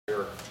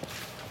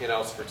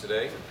handouts for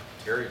today.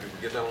 Terry, did we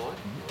get that on?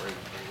 Are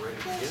you ready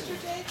to begin?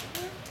 Yesterday,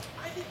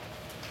 I didn't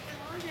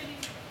learn any.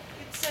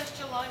 It says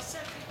July 2nd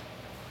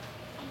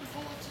on the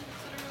bulletins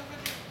that are over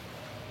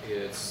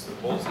there.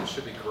 The bulletin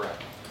should be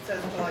correct. It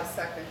says July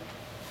 2nd.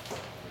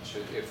 It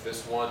should, if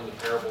this one, the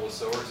parable of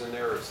sowers in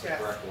there, it's the Yes.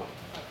 correct one.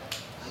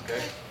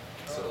 Okay?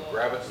 So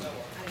grab it.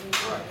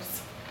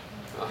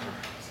 All right.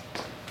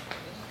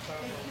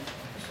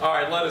 All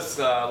right, let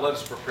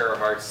us prepare our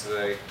hearts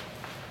today.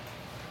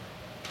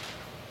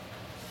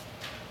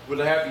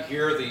 We'll have you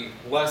hear the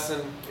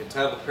lesson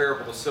entitled The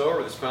Parable of the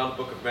Sower that's found in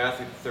the book of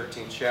Matthew, the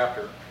 13th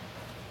chapter.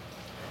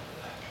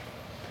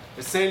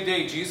 The same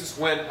day Jesus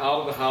went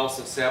out of the house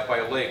and sat by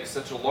a lake.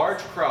 Such a large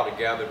crowd had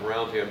gathered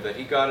around him that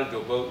he got into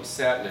a boat and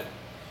sat in it,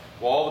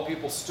 while all the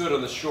people stood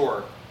on the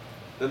shore.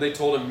 Then they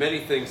told him many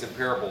things in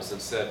parables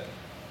and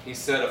he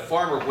said, a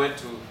farmer went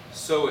to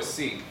sow his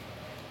seed.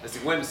 As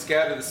he went and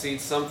scattered the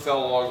seed, some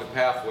fell along the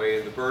pathway,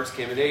 and the birds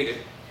came and ate it.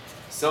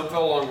 Some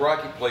fell along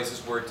rocky places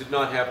where it did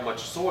not have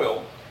much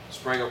soil,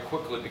 sprang up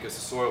quickly because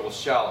the soil was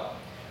shallow.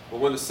 But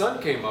when the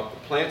sun came up, the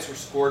plants were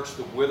scorched,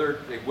 they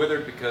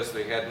withered because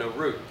they had no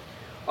root.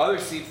 Other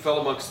seed fell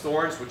amongst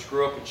thorns, which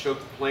grew up and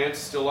choked the plants.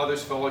 Still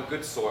others fell on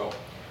good soil,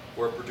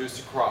 where it produced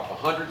a crop,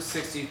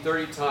 160,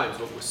 30 times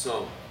what was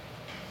sown.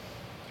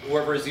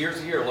 Whoever has ears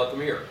to hear, let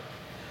them hear.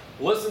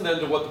 Listen then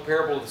to what the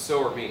parable of the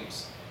sower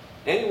means.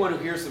 Anyone who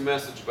hears the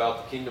message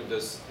about the kingdom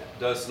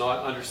does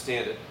not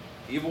understand it.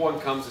 The evil one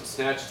comes and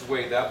snatches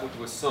away that which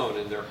was sown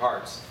in their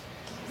hearts.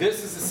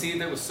 This is the seed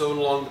that was sown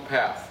along the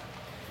path.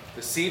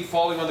 The seed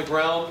falling on the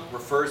ground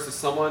refers to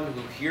someone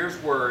who hears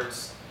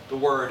the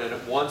word, and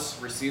at once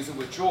receives it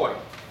with joy.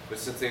 But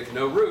since they have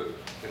no root,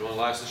 it only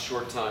lasts a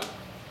short time.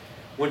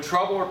 When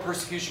trouble or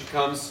persecution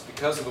comes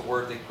because of the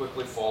word, they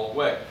quickly fall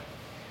away.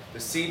 The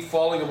seed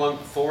falling among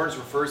the thorns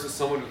refers to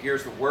someone who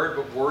hears the word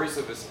but worries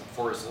of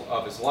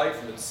his life,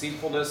 and the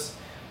deceitfulness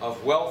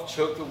of wealth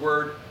choke the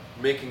word,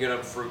 making it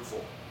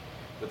unfruitful.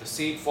 But the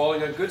seed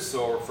falling on good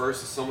soil refers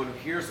to someone who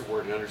hears the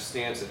word and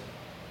understands it.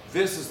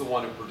 This is the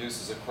one who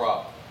produces a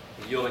crop,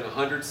 yielding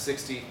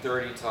 160,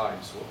 30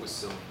 times what was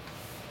sown.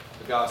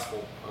 The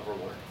gospel of our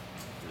Lord.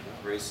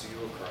 Grace to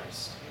you, O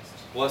Christ.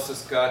 Bless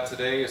us, God,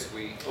 today as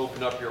we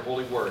open up your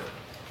holy word.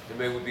 And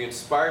may we be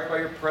inspired by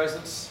your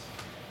presence,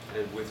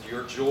 and with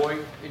your joy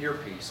and your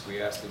peace,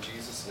 we ask in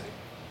Jesus' name.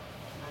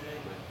 Amen.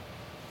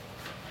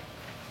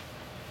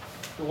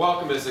 You're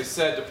welcome, as I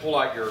said, to pull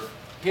out your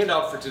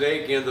handout for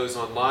today. Again, those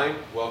online,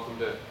 welcome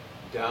to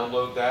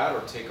download that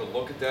or take a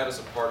look at that as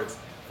a part of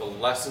the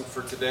lesson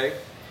for today.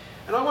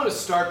 And I want to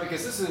start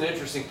because this is an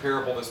interesting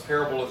parable, this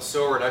parable of the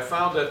sower, and I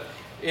found it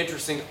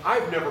interesting.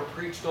 I've never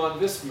preached on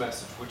this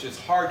message, which is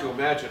hard to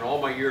imagine in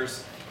all my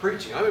years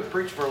preaching. I've been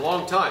preaching for a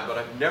long time, but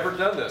I've never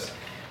done this.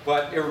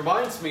 But it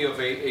reminds me of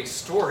a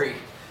story,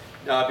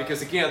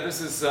 because again, this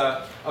is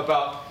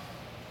about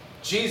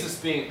Jesus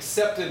being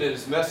accepted and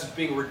his message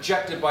being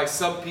rejected by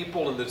some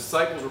people, and the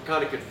disciples were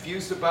kind of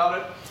confused about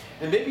it.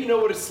 And maybe you know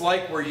what it's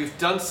like where you've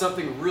done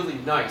something really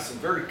nice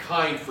and very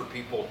kind for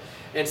people,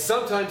 and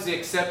sometimes they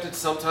accept it,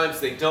 sometimes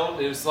they don't,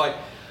 and it's like,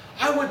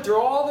 I went through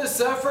all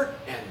this effort,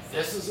 and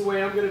this is the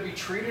way I'm going to be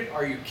treated?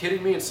 Are you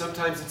kidding me? And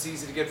sometimes it's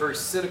easy to get very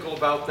cynical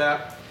about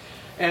that.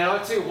 And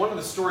I'll tell you one of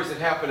the stories that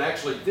happened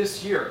actually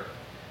this year.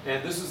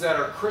 And this was at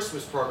our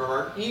Christmas program,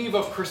 our Eve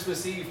of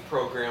Christmas Eve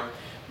program.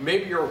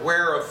 Maybe you're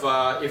aware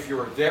of, if you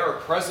were there or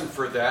present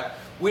for that,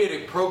 we had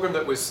a program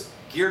that was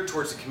geared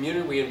towards the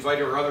community. We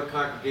invited our other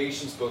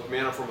congregations, both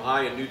Manna from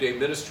High and New Day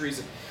Ministries.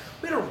 And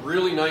we had a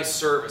really nice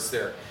service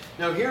there.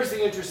 Now here's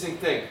the interesting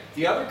thing.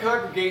 The other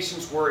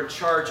congregations were in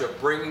charge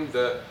of bringing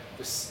the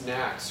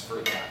snacks for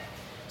that.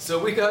 So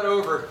we got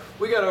over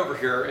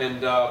here, and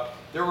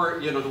there were,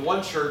 the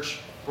one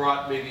church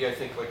brought maybe, I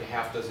think, like a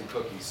half dozen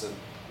cookies, and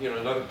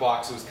another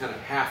box was kind of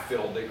half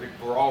filled. They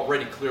were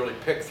already clearly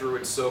picked through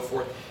and so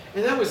forth.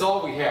 And that was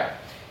all we had.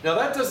 Now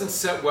that doesn't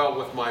sit well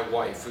with my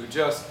wife, who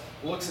just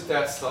looks at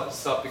that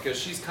stuff because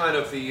she's kind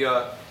of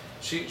the,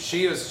 she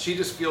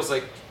just feels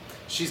like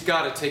she's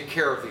got to take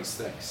care of these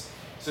things.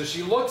 So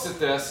she looks at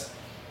this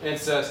and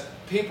says,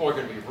 people are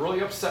going to be really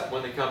upset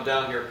when they come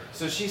down here.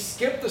 So she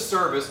skipped the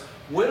service,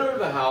 went over to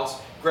the house,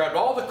 grabbed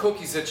all the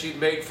cookies that she'd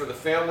made for the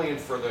family and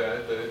for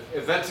the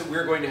events that we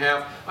were going to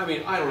have. I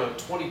mean, I don't know,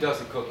 20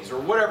 dozen cookies or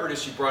whatever it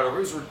is she brought over. It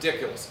was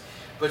ridiculous.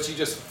 But she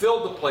just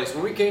filled the place.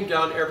 When we came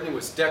down, everything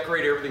was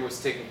decorated, everything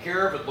was taken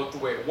care of. It looked the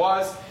way it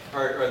was,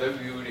 or that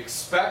we would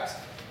expect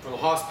from the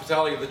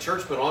hospitality of the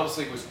church. But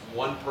honestly, it was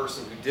one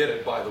person who did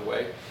it, by the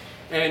way.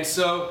 And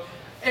so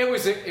it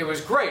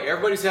was great.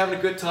 Everybody's having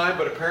a good time,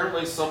 but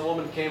apparently some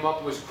woman came up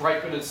and was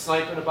griping and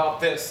sniping about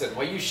this, and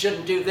well, you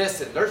shouldn't do this,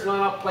 and there's not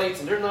enough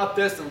plates, and there's not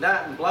this and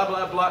that, and blah,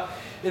 blah, blah.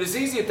 And it's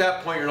easy at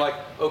that point, you're like,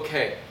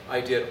 okay,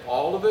 I did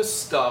all of this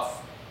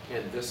stuff,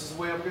 and this is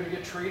the way I'm going to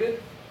get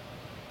treated?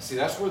 See,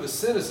 that's where the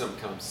cynicism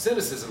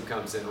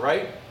comes in,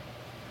 right?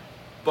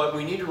 But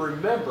we need to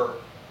remember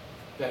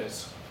that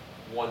it's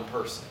one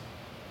person.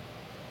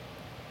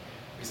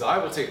 Because I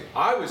will tell you,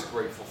 I was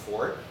grateful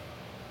for it.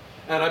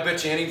 And I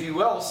bet you any of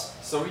you else,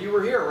 some of you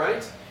were here,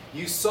 right?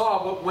 you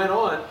saw what went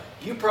on.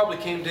 You probably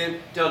came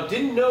down,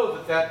 didn't know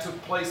that that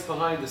took place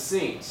behind the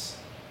scenes.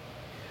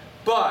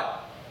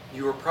 But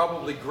you were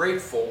probably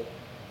grateful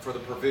for the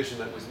provision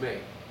that was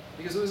made,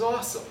 because it was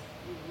awesome.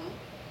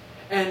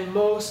 And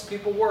most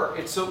people were.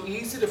 It's so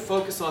easy to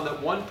focus on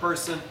that one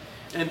person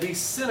and be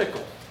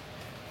cynical,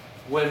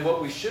 when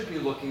what we should be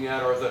looking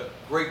at are the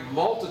great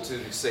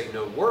multitude who say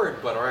no word,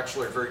 but are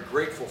actually very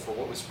grateful for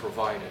what was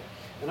provided.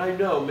 And I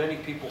know many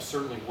people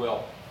certainly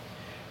will.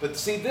 But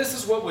see, this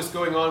is what was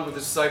going on with the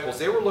disciples.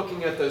 They were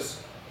looking at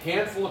those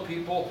handful of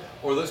people,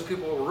 or those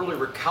people who were really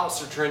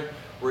recalcitrant,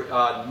 were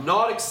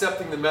not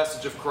accepting the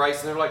message of Christ,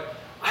 and they're like,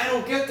 I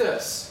don't get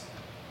this.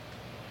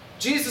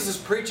 Jesus is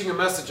preaching a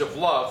message of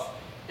love,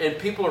 and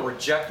people are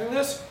rejecting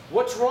this?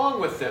 What's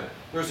wrong with them?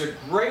 There's a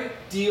great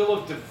deal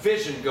of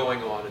division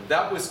going on, and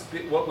that was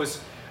what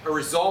was a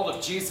result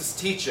of Jesus'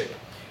 teaching,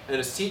 and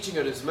his teaching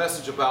and his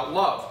message about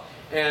love.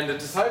 And the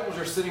disciples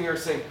are sitting here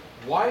saying,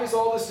 why is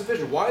all this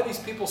division? Why are these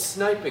people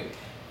sniping?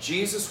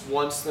 Jesus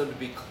wants them to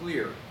be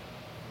clear.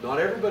 Not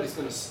everybody's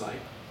going to snipe.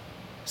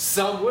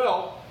 Some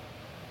will,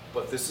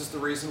 but this is the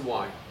reason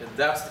why. And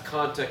that's the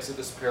context of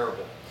this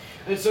parable.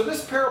 And so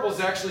this parable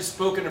is actually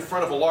spoken in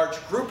front of a large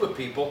group of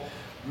people,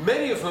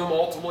 many of whom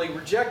ultimately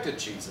rejected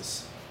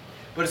Jesus.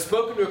 But it's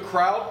spoken to a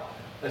crowd,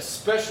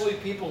 especially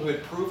people who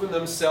had proven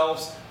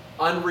themselves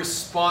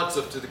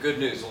unresponsive to the good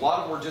news. A lot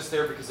of them were just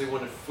there because they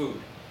wanted food,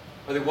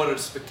 or they wanted a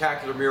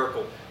spectacular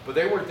miracle. But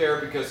they weren't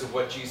there because of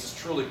what Jesus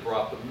truly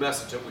brought, the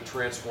message that would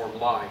transform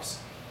lives.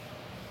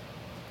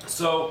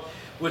 So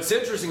what's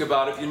interesting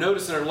about it, if you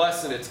notice in our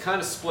lesson, it's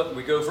kind of split.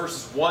 We go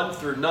verses 1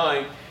 through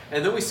 9,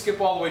 and then we skip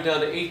all the way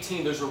down to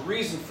 18. There's a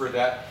reason for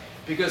that,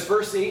 because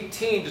verse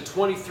 18 to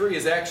 23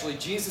 is actually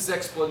Jesus'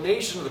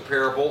 explanation of the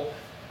parable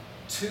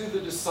to the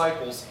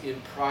disciples in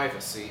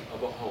privacy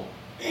of a home.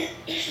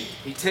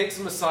 He takes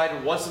them aside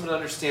and wants them to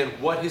understand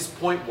what his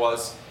point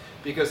was,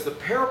 because the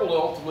parable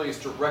ultimately is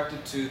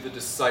directed to the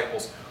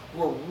disciples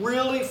who are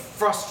really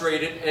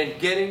frustrated and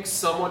getting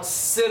somewhat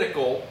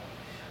cynical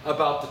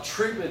about the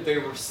treatment they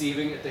were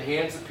receiving at the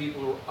hands of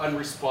people who were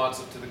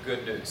unresponsive to the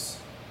good news.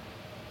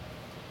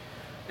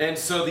 And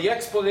so the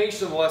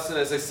explanation of the lesson,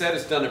 as I said,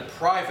 is done in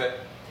private,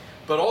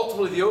 but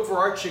ultimately the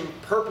overarching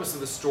purpose of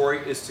the story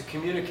is to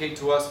communicate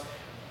to us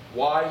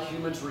why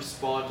humans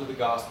respond to the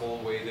gospel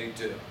the way they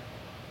do.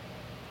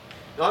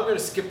 Now I'm going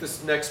to skip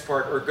this next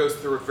part, or go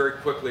through it very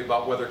quickly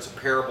about whether it's a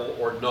parable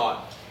or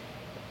not.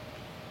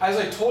 As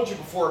I told you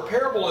before, a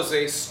parable is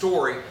a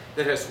story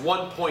that has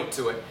one point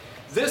to it.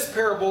 This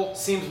parable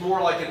seems more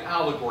like an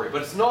allegory,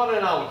 but it's not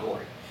an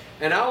allegory.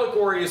 An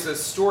allegory is a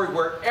story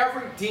where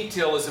every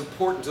detail is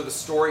important to the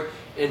story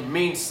and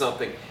means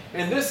something.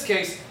 In this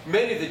case,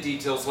 many of the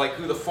details, like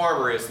who the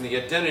farmer is and the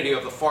identity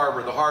of the farmer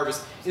and the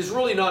harvest, is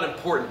really not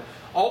important.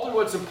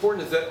 Ultimately, what's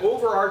important is that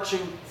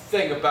overarching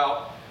thing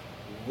about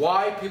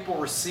why people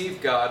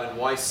receive God and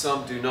why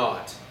some do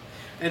not.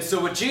 And so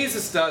what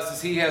Jesus does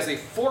is he has a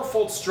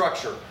fourfold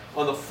structure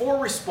on the four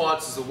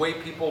responses, the way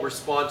people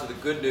respond to the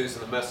good news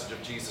and the message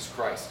of Jesus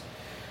Christ.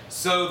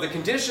 So the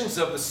conditions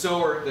of the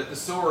sower that the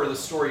sower in the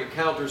story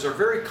encounters are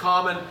very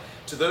common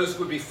to those who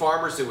would be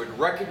farmers. They would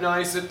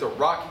recognize it, the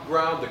rocky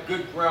ground, the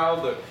good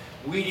ground, the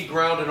weedy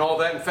ground, and all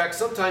that. In fact,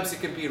 sometimes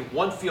it can be in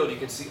one field. You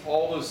can see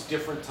all those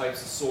different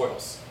types of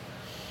soils.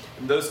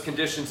 And those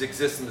conditions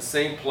exist in the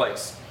same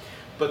place.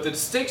 But the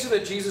distinction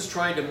that Jesus is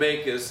trying to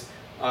make is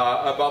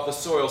about the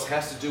soils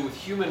has to do with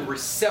human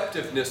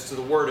receptiveness to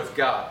the Word of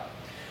God.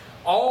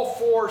 All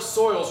four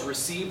soils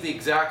receive the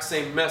exact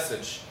same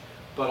message,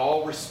 but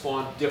all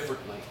respond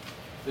differently.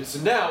 And so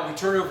now we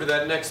turn over to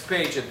that next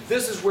page, and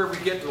this is where we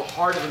get to the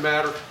heart of the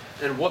matter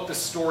and what the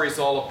story is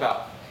all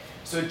about.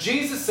 So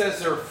Jesus says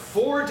there are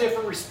four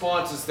different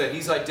responses that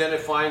he's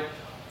identifying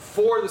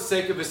for the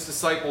sake of his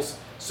disciples,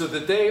 so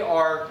that they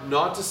are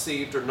not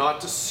deceived or not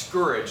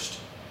discouraged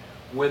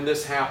when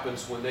this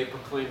happens, when they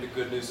proclaim the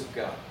good news of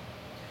God.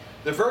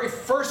 The very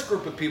first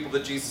group of people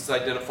that Jesus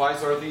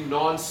identifies are the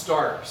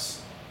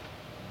non-starters.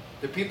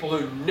 The people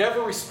who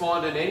never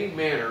respond in any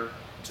manner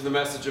to the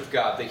message of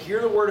God. They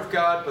hear the Word of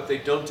God, but they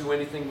don't do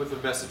anything with the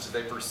message that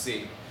they've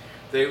received.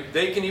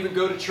 They can even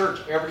go to church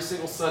every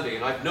single Sunday,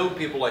 and I've known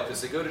people like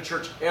this. They go to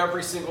church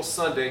every single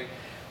Sunday.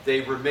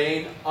 They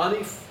remain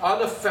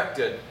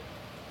unaffected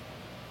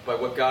by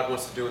what God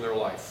wants to do in their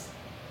life.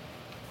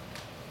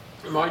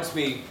 It reminds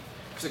me,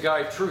 there's a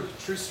guy, true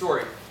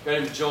story, a guy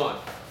named John.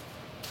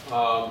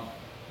 I'm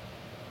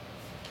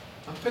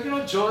picking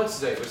on John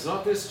today, but it's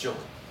not this John.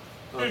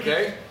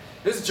 Okay?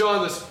 This is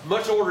John that's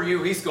much older than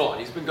you. He's gone.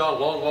 He's been gone a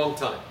long, long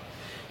time.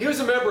 He was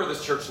a member of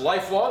this church,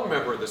 lifelong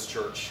member of this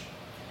church.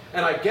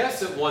 And I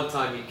guess at one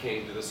time he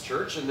came to this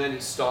church, and then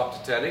he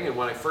stopped attending. And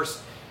when I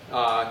first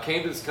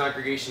came to this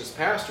congregation as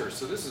pastor,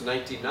 so this is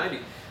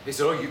 1990, they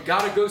said, oh, you've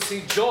got to go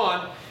see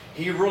John.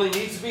 He really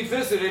needs to be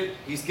visited.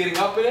 He's getting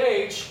up in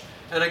age.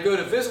 And I go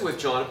to visit with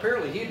John.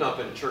 Apparently he had not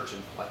been to church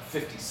in like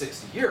 50,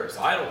 60 years.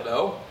 I don't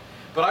know.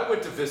 But I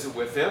went to visit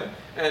with him.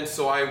 And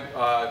so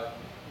I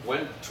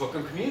took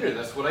him communion.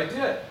 That's what I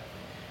did.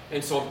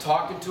 And so I'm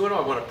talking to him.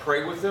 I want to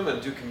pray with him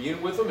and do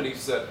communion with him. And he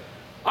said,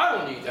 I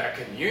don't need that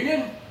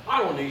communion.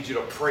 I don't need you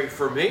to pray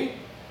for me.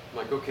 I'm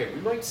like, okay,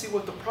 we might see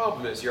what the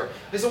problem is here.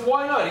 I said,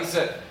 why not? He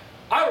said,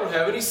 I don't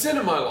have any sin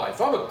in my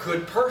life. I'm a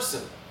good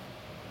person.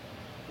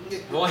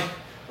 I'm like,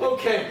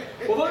 okay,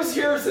 well, those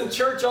years in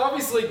church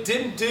obviously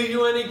didn't do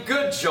you any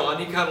good, John.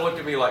 He kind of looked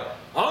at me like,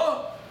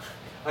 huh?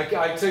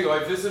 I tell you,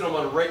 I visit him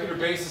on a regular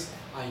basis.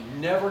 I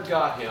never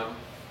got him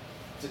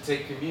to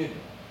take communion.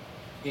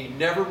 He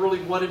never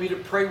really wanted me to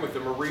pray with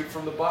him or read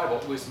from the Bible.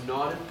 It was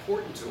not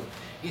important to him.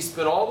 He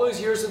spent all those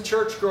years in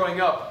church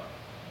growing up,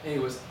 and he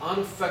was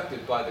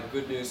unaffected by the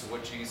good news of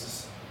what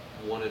Jesus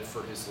wanted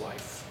for his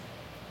life.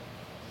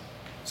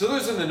 So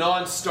those are the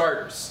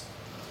non-starters.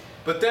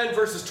 But then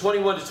verses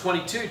 21 to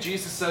 22,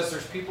 Jesus says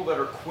there's people that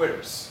are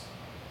quitters.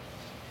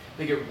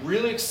 They get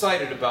really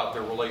excited about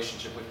their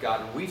relationship with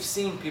God. And we've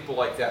seen people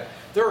like that.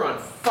 They're on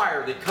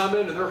fire. They come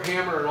in and they're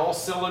hammering all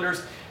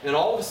cylinders. And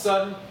all of a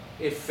sudden,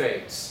 it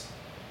fades.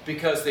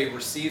 Because they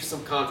received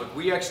some conflict.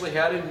 We actually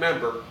had a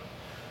member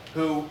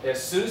who,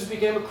 as soon as he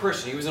became a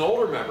Christian, he was an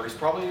older member. He's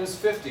probably in his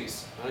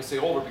 50s. And I say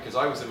older because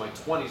I was in my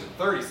 20s and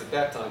 30s at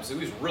that time. So he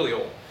was really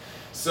old.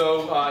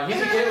 So he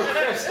became a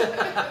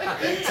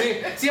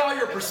Christian. see how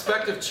your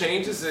perspective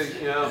changes?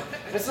 You know,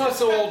 it's not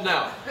so old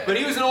now. But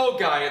he was an old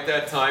guy at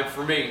that time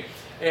for me.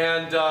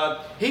 And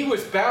he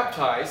was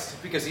baptized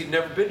because he'd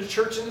never been to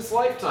church in his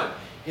lifetime.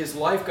 His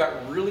life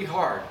got really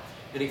hard.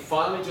 And he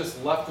finally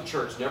just left the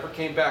church, never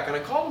came back. And I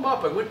called him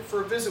up. I went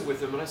for a visit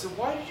with him. And I said,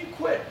 why did you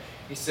quit?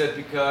 He said,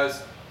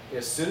 because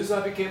as soon as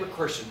I became a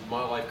Christian,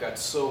 my life got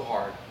so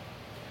hard.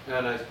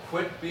 And I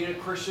quit being a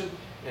Christian,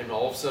 and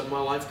all of a sudden my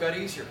life got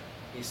easier.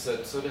 He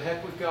said, so to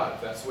heck with God,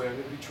 if that's the way I'm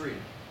going to be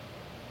treated.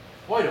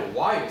 Well, I know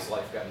why his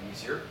life got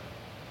easier.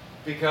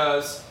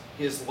 Because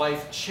his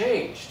life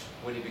changed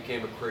when he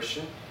became a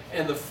Christian,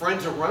 and the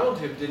friends around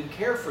him didn't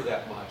care for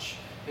that much.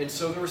 And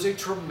so there was a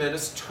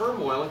tremendous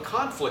turmoil and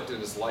conflict in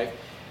his life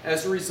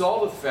as a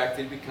result of the fact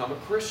that he'd become a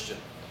Christian.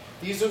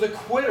 These are the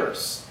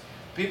quitters.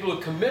 People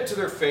who commit to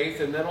their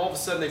faith, and then all of a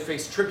sudden they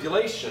face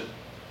tribulation.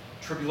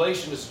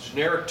 Tribulation is a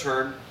generic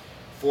term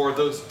for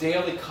those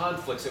daily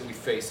conflicts that we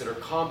face that are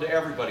common to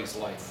everybody's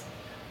life,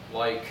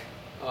 like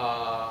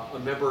a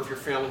member of your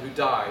family who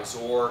dies,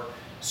 or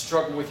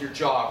struggle with your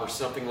job or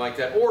something like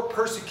that, or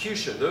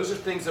persecution. Those are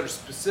things that are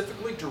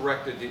specifically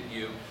directed at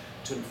you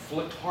to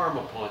inflict harm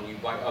upon you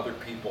by other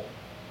people.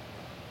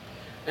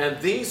 And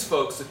these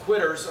folks, the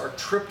quitters, are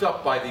tripped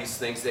up by these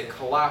things. They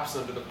collapse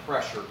under the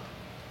pressure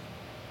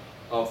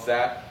of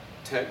that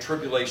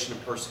tribulation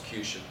and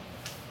persecution.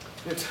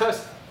 It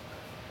does.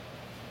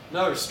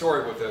 Another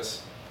story with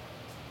this.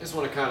 This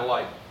one I kind of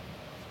like.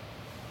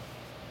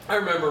 I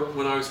remember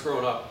when I was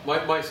growing up,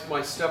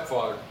 my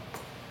stepfather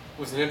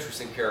was an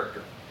interesting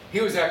character. He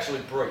was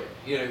actually brilliant.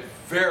 He had a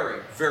very,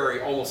 very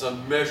almost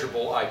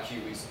unmeasurable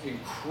IQ. He's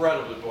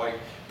incredibly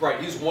bright.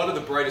 He's one of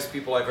the brightest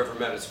people I've ever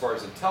met as far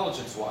as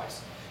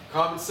intelligence-wise.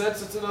 Common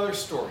sense, it's another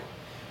story.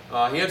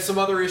 He had some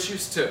other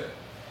issues too.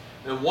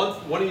 And one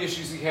of the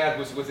issues he had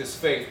was with his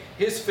faith.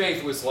 His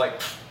faith was like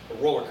a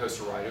roller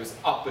coaster ride. It was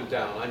up and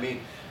down. I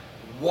mean,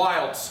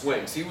 wild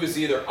swings. He was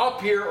either up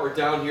here or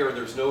down here, and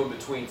there's no in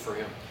between for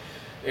him.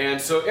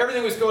 And so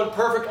everything was going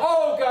perfect.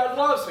 Oh, God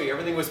loves me.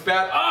 Everything was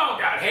bad. Oh,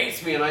 God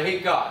hates me, and I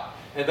hate God.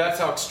 And that's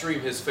how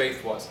extreme his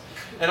faith was.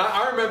 And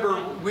I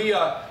remember we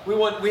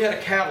had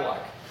a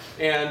Cadillac,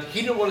 and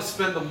he didn't want to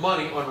spend the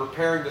money on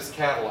repairing this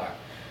Cadillac.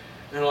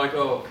 And I'm like,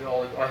 oh,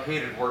 God, I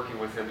hated working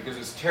with him because it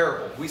was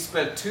terrible. We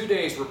spent 2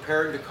 days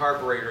repairing the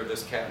carburetor of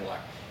this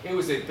Cadillac. It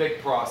was a big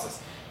process.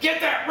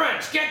 Get that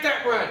wrench! Get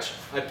that wrench!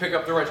 I'd pick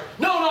up the wrench.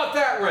 No, not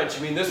that wrench!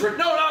 You mean this wrench?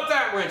 No, not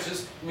that wrench!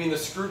 You mean the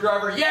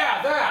screwdriver?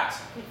 Yeah, that!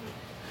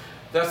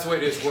 That's the way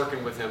it is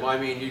working with him. I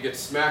mean, you get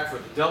smacked for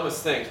the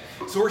dumbest things.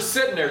 So we're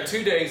sitting there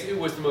 2 days. It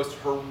was the most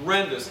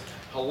horrendous,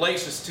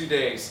 hellacious 2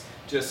 days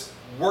just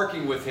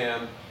working with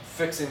him,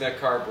 fixing that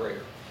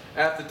carburetor.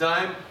 At the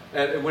time,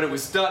 when it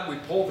was done, we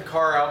pulled the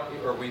car out,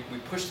 or we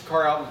pushed the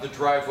car out into the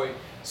driveway,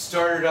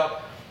 started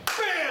up,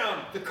 bam!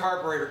 The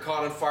carburetor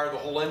caught on fire, the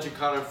whole engine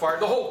caught on fire,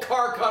 the whole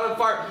car caught on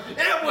fire.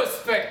 It was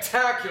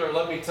spectacular,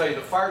 let me tell you.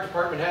 The fire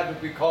department had to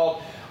be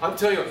called. I'm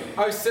telling you,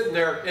 I was sitting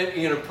there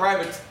in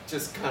private,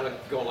 just kind of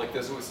going like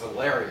this. It was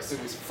hilarious.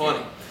 It was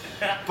funny.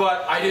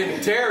 But I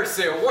didn't dare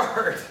say a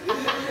word.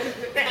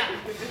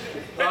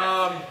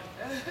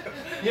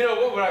 You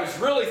know, what I was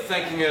really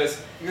thinking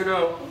is, you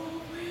know,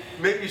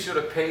 maybe you should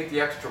have paid the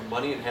extra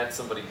money and had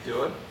somebody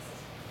do it.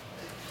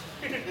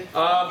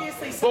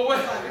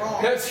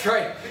 That's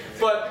right.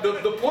 But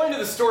the point of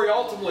the story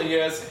ultimately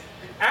is,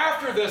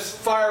 after this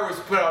fire was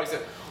put out, he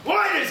said,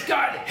 why does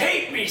God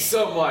hate me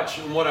so much?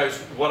 And what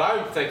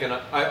I'm thinking,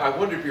 I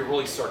wanted to be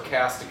really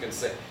sarcastic and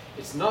say,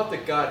 it's not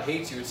that God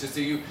hates you, it's just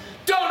that you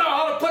don't know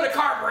how to put a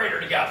carburetor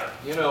together.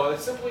 You know,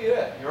 that's simply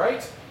it,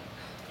 right?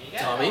 You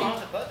gotta know how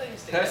to put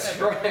things together. That's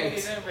right.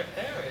 You didn't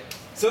repair it.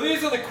 So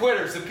these are the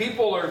quitters. The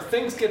people are,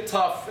 things get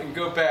tough and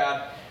go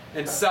bad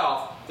and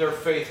south, their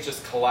faith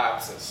just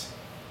collapses.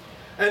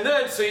 And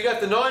then, so you got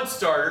the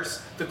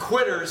non-starters, the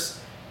quitters,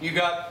 you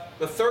got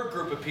the third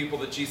group of people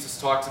that Jesus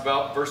talks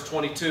about, verse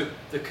 22,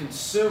 the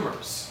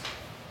consumers.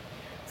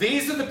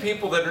 These are the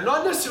people that are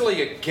not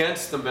necessarily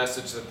against the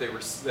message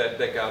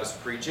that God is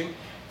preaching.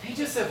 They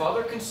just have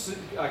other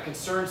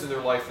concerns in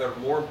their life that are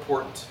more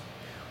important.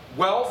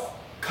 Wealth,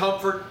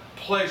 comfort,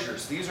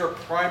 pleasures. These are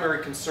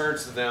primary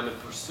concerns to them and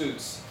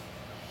pursuits.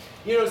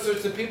 So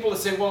it's the people that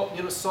say, well,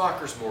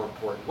 soccer's more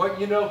important.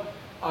 Well,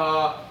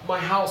 my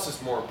house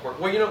is more important.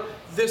 Well,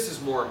 this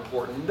is more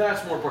important, and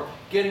that's more important.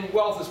 Getting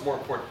wealth is more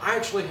important. I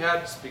actually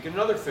had, speaking of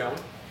another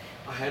family,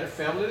 I had a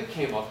family that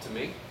came up to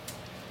me.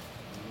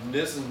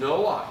 This is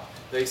no lie.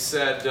 They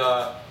said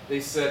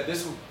this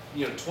was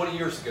 20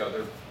 years ago.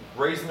 They're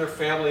raising their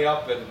family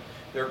up, and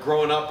they're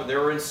growing up, and they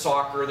were in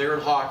soccer, they were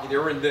in hockey, they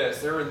were in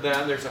this, they were in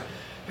that. And there's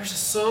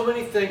just so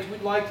many things.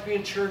 We'd like to be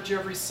in church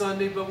every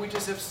Sunday, but we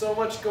just have so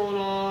much going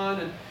on,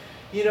 and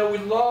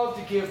we'd love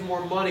to give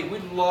more money.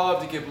 We'd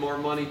love to give more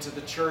money to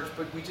the church,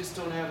 but we just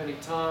don't have any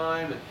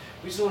time, and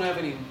we just don't have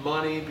any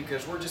money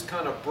because we're just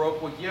kind of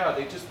broke. Well, yeah,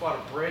 they just bought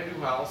a brand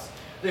new house.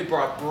 They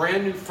bought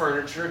brand new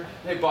furniture.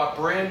 They bought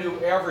brand new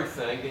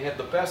everything. They had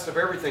the best of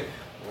everything.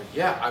 Well,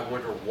 yeah, I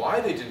wonder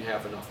why they didn't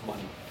have enough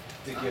money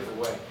to give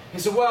away. He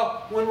said,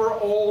 well, when we're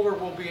older,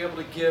 we'll be able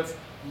to give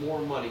more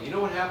money. You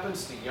know what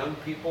happens to young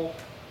people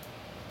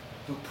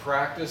who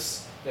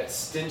practice that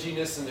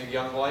stinginess in their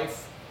young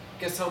life?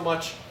 Guess how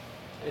much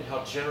and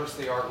how generous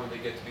they are when they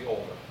get to be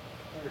older.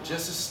 They're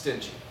just as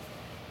stingy.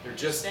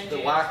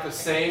 They lack the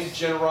same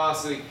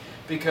generosity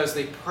because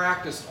they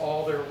practiced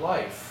all their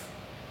life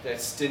that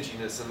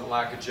stinginess and the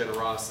lack of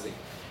generosity.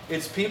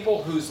 It's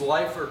people whose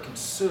life are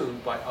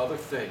consumed by other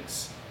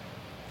things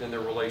than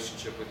their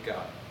relationship with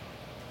God.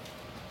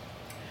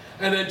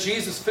 And then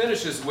Jesus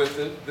finishes with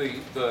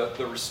the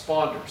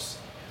responders.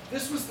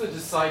 This was the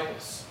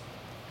disciples.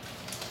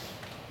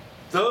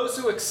 Those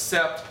who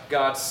accept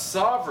God's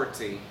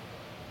sovereignty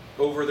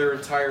over their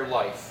entire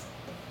life.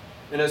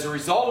 And as a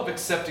result of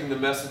accepting the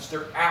message,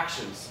 their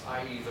actions,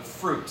 i.e. the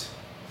fruit,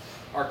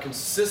 are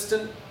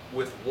consistent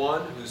with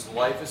one whose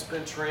life has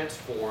been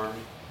transformed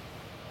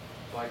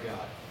by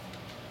God.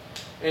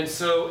 And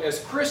so, as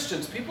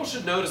Christians, people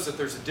should notice that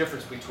there's a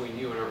difference between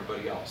you and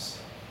everybody else.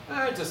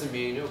 It doesn't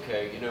mean,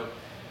 okay,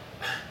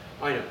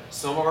 I know,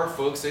 some of our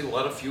folks, they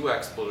let a few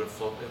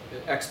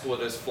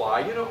expletives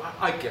fly.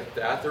 I get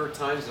that. There are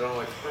times that I'm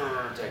like,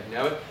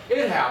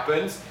 it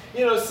happens.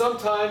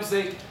 Sometimes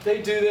they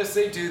do this,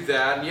 they do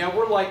that. And yeah,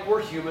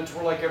 we're humans,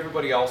 we're like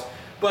everybody else.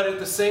 But at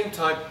the same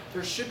time,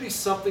 there should be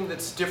something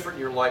that's different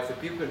in your life that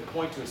people can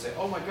point to and say,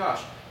 oh my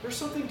gosh, there's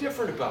something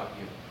different about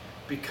you.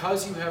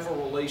 Because you have a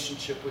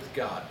relationship with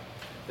God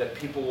that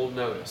people will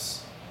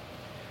notice.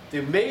 The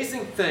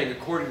amazing thing,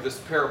 according to this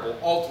parable,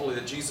 ultimately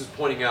that Jesus is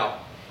pointing out,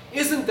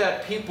 isn't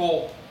that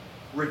people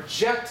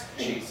reject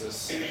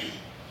Jesus.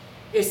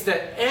 It's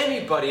that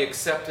anybody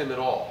accept him at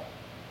all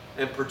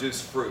and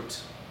produce fruit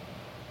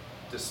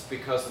just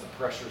because of the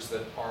pressures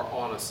that are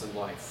on us in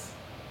life.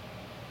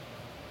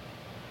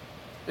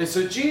 And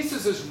so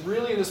Jesus is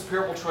really in this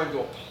parable trying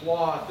to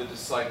applaud the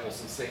disciples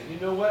and say, you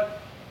know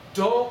what?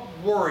 Don't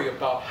worry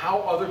about how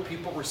other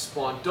people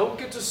respond. Don't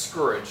get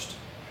discouraged.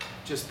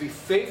 Just be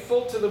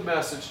faithful to the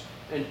message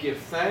and give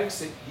thanks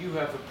that you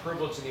have the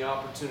privilege and the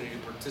opportunity to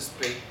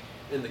participate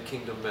in the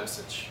kingdom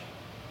message.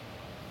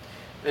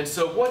 And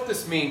so what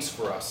this means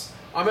for us,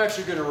 I'm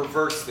actually going to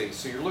reverse these.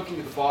 So you're looking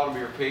at the bottom of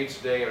your page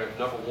today, and I have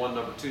number 1,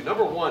 number 2.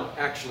 Number 1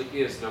 actually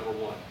is number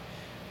 1.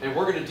 And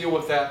we're going to deal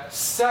with that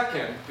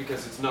second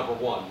because it's number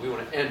 1. We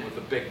want to end with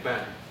a big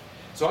bang.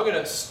 So I'm going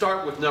to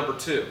start with number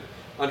 2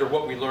 under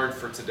what we learned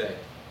for today.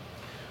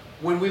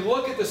 When we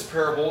look at this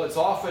parable, it's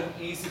often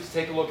easy to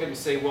take a look at it and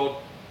say,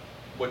 well,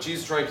 what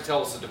Jesus is trying to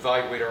tell us is to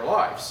evaluate our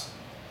lives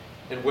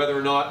and whether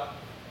or not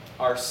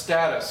our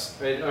status,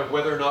 and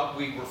whether or not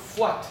we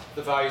reflect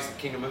the values of the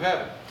kingdom of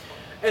heaven.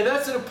 And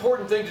that's an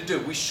important thing to do.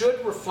 We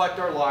should reflect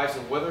our lives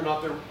and whether or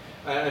not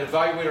and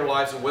evaluate our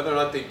lives and whether or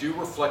not they do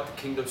reflect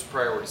the kingdom's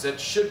priorities.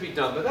 That should be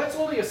done, but that's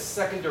only a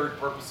secondary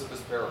purpose of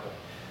this parable.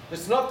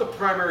 It's not the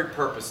primary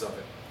purpose of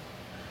it.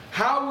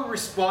 How we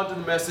respond to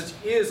the message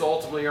is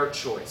ultimately our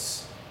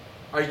choice.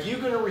 Are you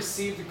going to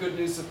receive the good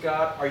news of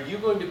God? Are you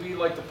going to be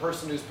like the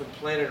person who's been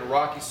planted in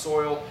rocky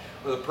soil,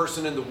 or the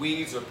person in the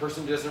weeds, or the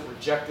person who doesn't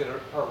reject it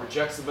or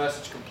rejects the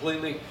message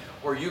completely?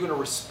 Or are you going to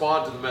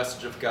respond to the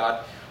message of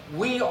God?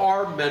 We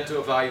are meant to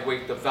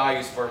evaluate the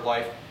values of our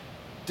life.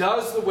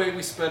 Does the way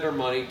we spend our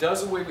money,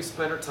 does the way we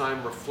spend our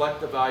time reflect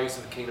the values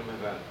of the kingdom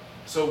of heaven?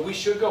 So we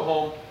should go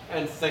home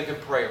and think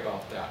and pray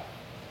about that.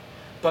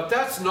 But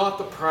that's not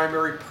the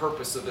primary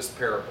purpose of this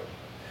parable.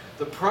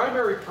 The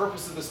primary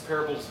purpose of this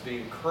parable is to be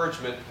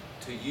encouragement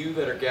to you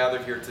that are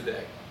gathered here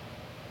today.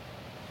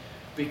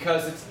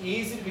 Because it's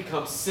easy to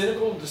become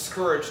cynical and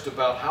discouraged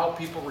about how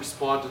people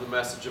respond to the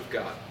message of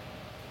God.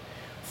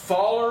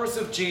 Followers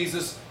of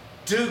Jesus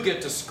do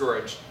get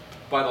discouraged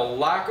by the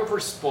lack of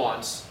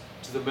response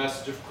to the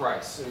message of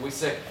Christ. And we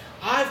say,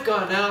 I've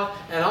gone out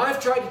and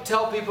I've tried to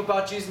tell people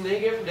about Jesus and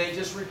they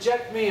just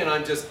reject me and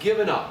I'm just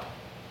giving up.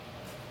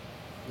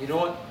 You know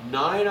what?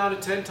 9 out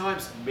of 10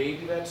 times,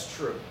 maybe that's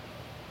true.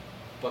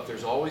 But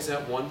there's always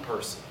that one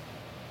person.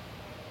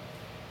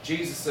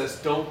 Jesus says,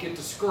 don't get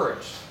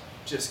discouraged.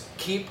 Just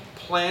keep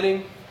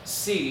planting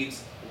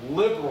seeds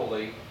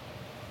liberally,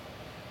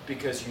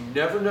 because you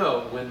never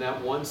know when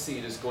that one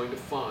seed is going to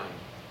find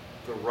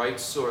the right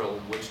soil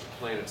in which to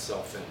plant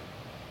itself in.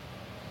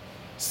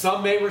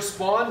 Some may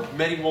respond,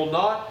 many will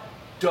not.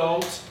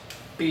 Don't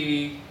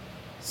be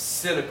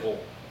cynical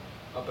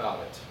about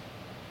it.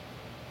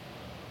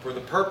 For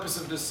the purpose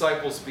of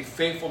disciples, be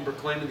faithful in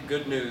proclaiming the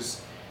good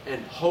news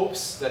and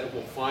hopes that it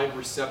will find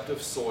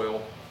receptive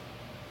soil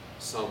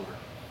somewhere.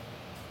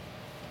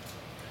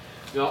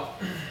 Now,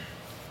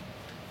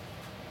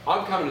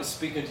 I'm coming and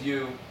speaking to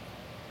you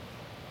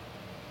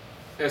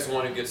as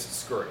one who gets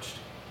discouraged.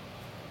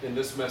 And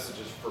this message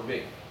is for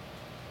me.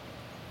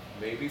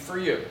 Maybe for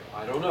you.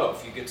 I don't know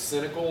if you get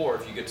cynical or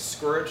if you get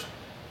discouraged.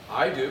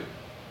 I do.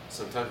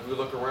 Sometimes we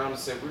look around and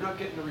say, we're not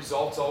getting the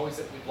results always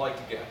that we'd like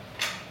to get.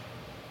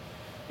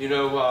 You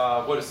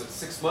know,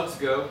 6 months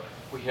ago,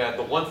 we had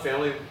the one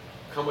family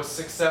come with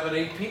 6, 7,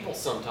 8 people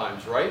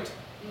sometimes, right?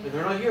 And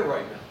they're not here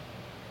right now.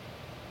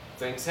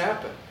 Things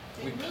happen.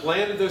 We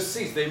planted those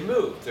seeds. They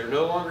moved. They're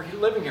no longer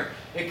living here.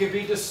 It can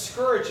be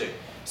discouraging.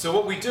 So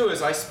what we do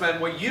is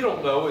what you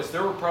don't know is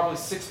there were probably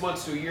 6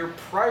 months to a year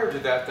prior to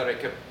that I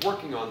kept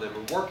working on them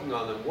and working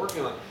on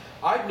them.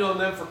 I'd known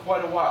them for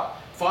quite a while.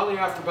 Finally,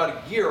 after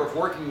about a year of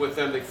working with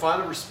them, they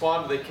finally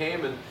responded. They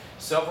came and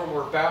several of them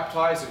were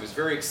baptized. It was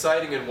very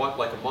exciting, and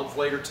like a month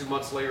later, 2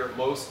 months later at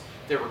most,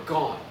 they were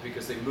gone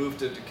because they moved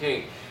to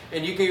Duquesne.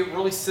 And you can get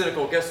really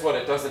cynical. Guess what?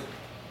 It doesn't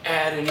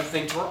add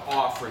anything to our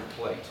offering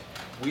plate.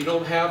 We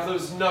don't have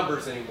those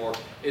numbers anymore.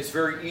 It's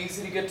very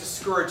easy to get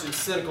discouraged and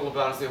cynical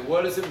about it and say,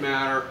 what does it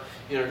matter?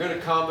 You know, they're going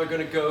to come, they're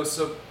going to go,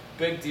 so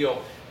big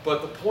deal.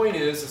 But the point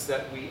is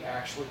that we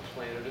actually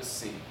planted a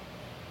seed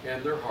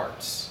in their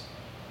hearts.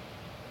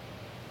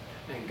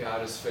 And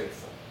God is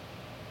faithful.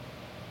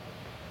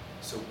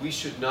 So we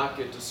should not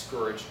get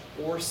discouraged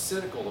or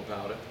cynical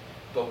about it,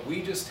 but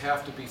we just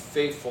have to be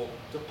faithful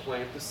to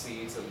plant the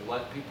seeds and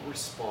let people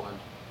respond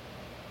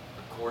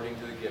according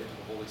to the gift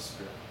of the Holy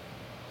Spirit.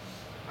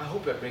 I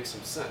hope that makes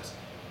some sense.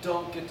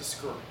 Don't get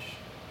discouraged.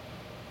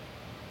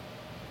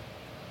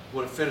 I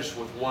want to finish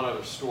with one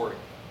other story.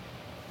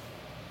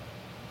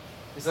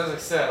 Because as I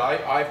said,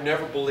 I've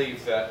never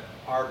believed that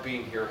our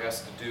being here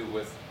has to do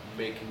with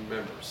making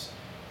members.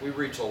 We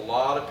reach a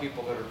lot of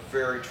people that are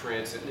very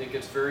transient, and it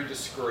gets very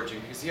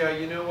discouraging because, yeah,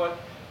 you know what?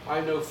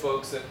 I know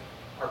folks that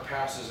are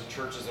pastors of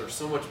churches that are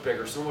so much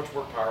bigger, so much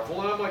more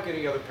powerful, and I'm like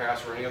any other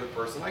pastor or any other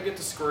person. I get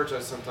discouraged. I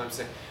sometimes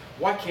say,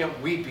 why can't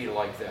we be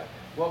like that?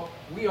 Well,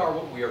 we are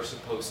what we are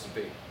supposed to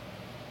be.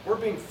 We're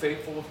being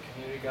faithful with the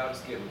community God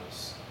has given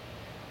us.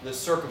 In this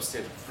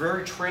circumstance,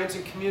 very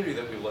transient community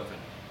that we live in.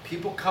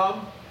 People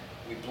come,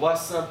 we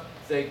bless them,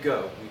 they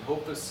go. We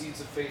hope the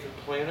seeds of faith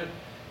are planted,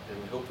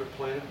 and we hope they're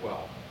planted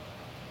well.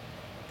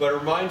 But it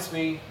reminds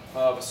me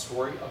of a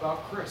story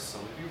about Chris.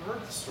 Some of you have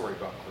heard the story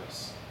about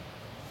Chris.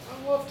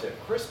 I loved it.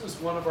 Chris was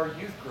one of our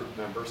youth group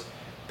members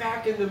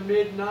back in the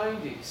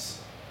mid-90s.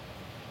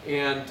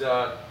 And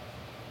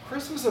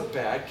Chris was a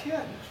bad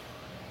kid.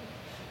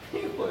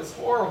 He was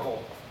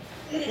horrible.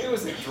 He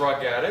was a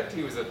drug addict.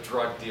 He was a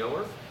drug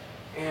dealer.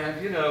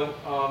 And, you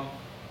know,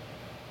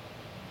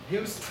 he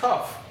was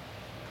tough.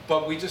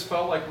 But we just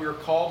felt like we were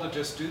called to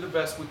just do the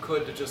best we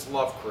could to just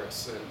love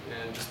Chris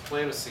and just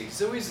plant a seed.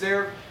 So he's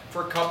there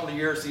for a couple of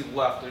years. He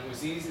left. And it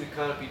was easy to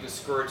kind of be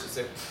discouraged and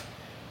say,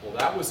 well,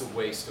 that was a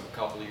waste of a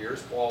couple of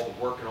years, all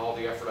the work and all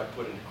the effort I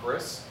put into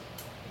Chris.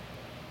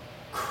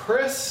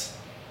 Chris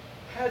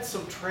had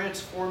some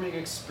transforming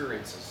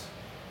experiences.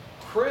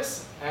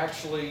 Chris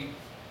actually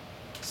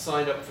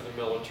signed up for the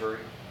military,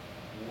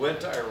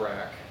 went to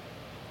Iraq,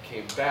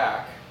 came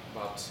back,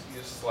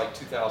 this is like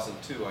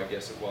 2002, I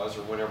guess it was,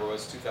 or whenever it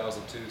was,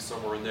 2002,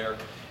 somewhere in there.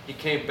 He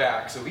came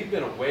back, so he'd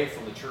been away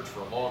from the church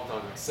for a long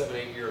time, like 7,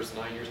 8 years,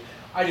 9 years.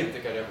 I didn't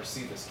think I'd ever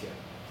see this kid.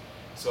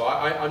 So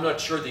I'm not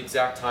sure the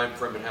exact time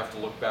frame and have to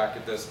look back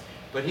at this.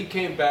 But he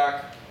came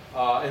back,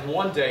 and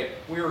one day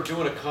we were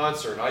doing a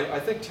concert. I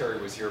think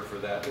Terry was here for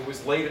that. It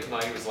was late at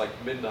night, it was like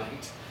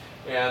midnight.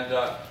 And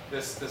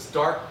this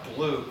dark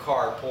blue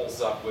car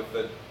pulls up with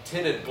the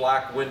tinted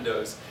black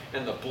windows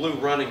and the blue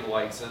running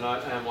lights. And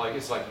I'm like,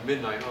 it's like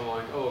midnight. I'm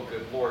like, oh,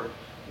 good Lord.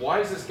 Why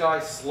is this guy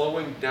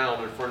slowing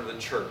down in front of the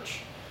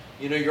church?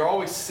 You know, you're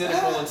always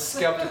cynical and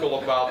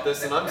skeptical about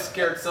this, and I'm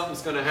scared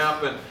something's going to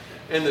happen.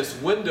 And this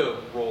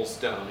window rolls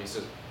down. He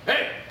says,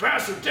 hey,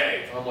 Pastor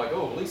Dave. I'm like,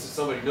 oh, at least if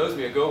somebody knows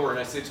me. I go over and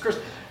I say, it's Chris.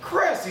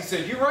 Chris, he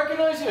said, you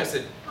recognize me? I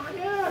said, oh,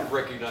 yeah, I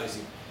recognize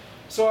you.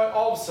 So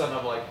all of a sudden,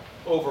 I'm like,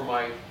 over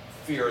my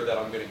fear that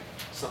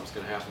something's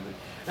going to happen to me.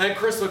 And then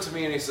Chris looks at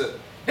me and he said,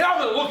 hey,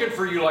 I've been looking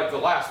for you like the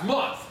last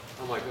month.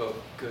 I'm like, oh,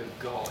 good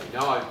golly.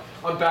 Now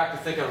I'm back to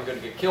thinking I'm going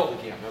to get killed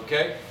again,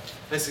 okay?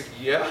 I said,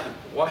 yeah?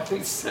 Why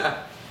is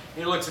that?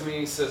 He looks at me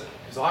and he says,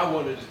 because I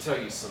wanted to tell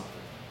you something.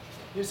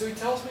 So he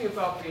tells me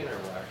about being in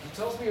Iraq. He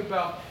tells me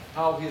about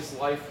how his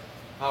life,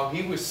 how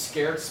he was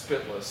scared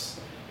spitless,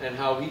 and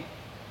how he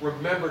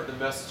remembered the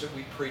message that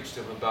we preached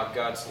to him about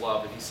God's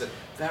love. And he said,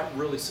 that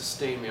really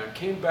sustained me. I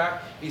came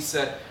back, he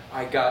said,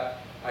 I got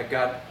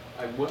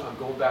I'm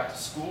going back to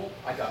school.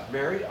 I got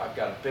married. I've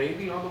got a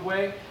baby on the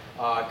way.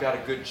 I've got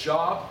a good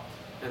job.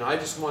 And I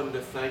just wanted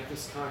to thank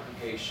this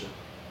congregation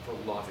for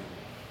loving me.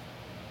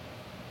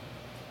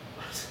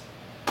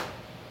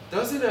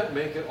 Doesn't that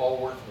make it all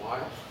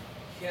worthwhile?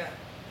 Yeah.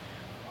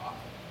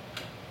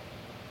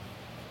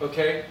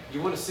 Okay,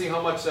 you want to see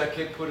how much that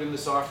kid put in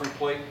this offering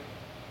plate?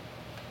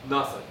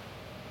 Nothing.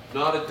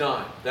 Not a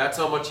dime. That's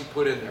how much he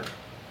put in there.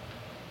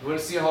 You want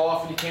to see how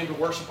often he came to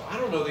worship? I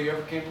don't know that he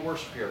ever came to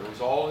worship here. It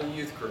was all in the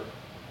youth group.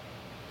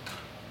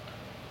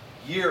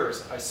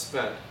 Years I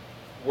spent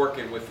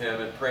working with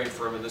him and praying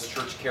for him in this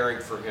church, caring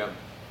for him.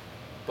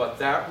 But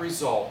that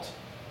result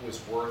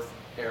was worth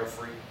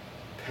every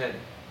penny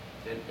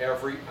and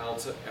every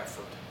ounce of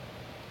effort.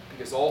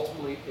 Because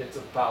ultimately it's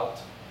about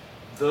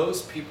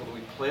those people that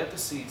we plant the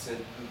seeds in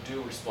who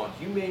do respond.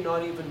 You may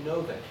not even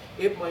know that.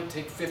 It might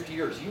take 50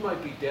 years. You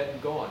might be dead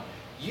and gone.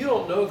 You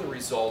don't know the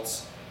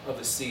results of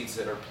the seeds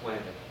that are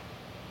planted.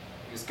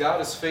 Because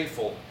God is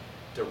faithful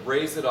to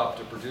raise it up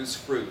to produce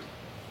fruit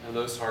in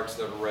those hearts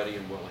that are ready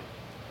and willing.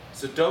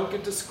 So don't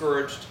get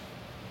discouraged.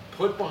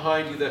 Put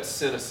behind you that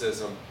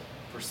cynicism,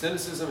 for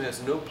cynicism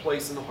has no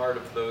place in the heart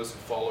of those who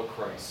follow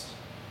Christ.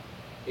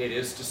 It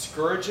is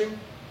discouraging,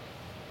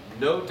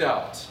 no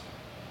doubt.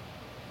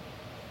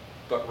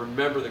 But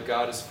remember that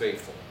God is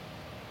faithful,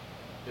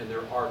 and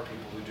there are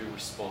people who do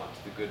respond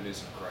to the good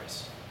news of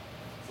Christ.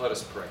 Let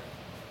us pray.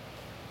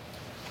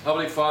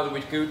 Heavenly Father,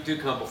 we do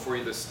come before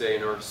you this day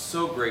and are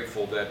so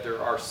grateful that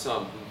there are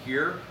some who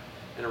hear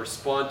and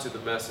respond to the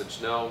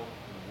message. Now,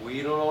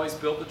 we don't always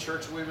build the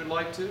church we would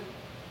like to.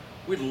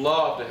 We'd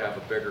love to have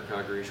a bigger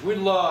congregation. We'd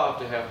love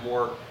to have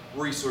more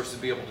resources to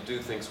be able to do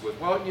things with.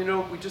 Well, you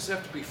know, we just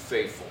have to be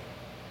faithful.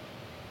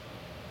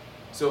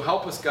 So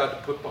help us, God, to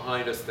put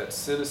behind us that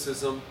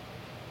cynicism,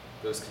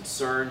 those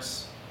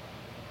concerns,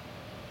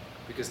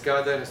 because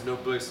God, that has no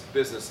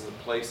business in the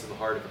place in the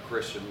heart of a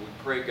Christian. We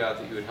pray, God,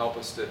 that you would help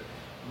us to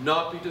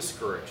not be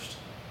discouraged,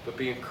 but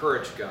be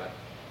encouraged, God.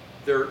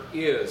 There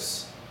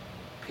is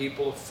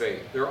people of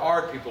faith. There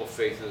are people of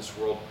faith in this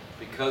world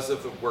because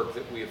of the work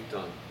that we have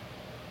done.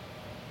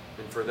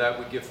 And for that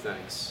we give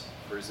thanks.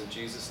 For it is in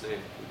Jesus' name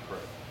we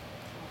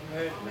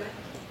pray. Amen.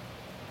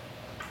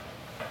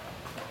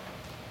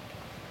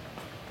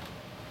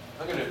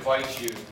 I'm going to invite you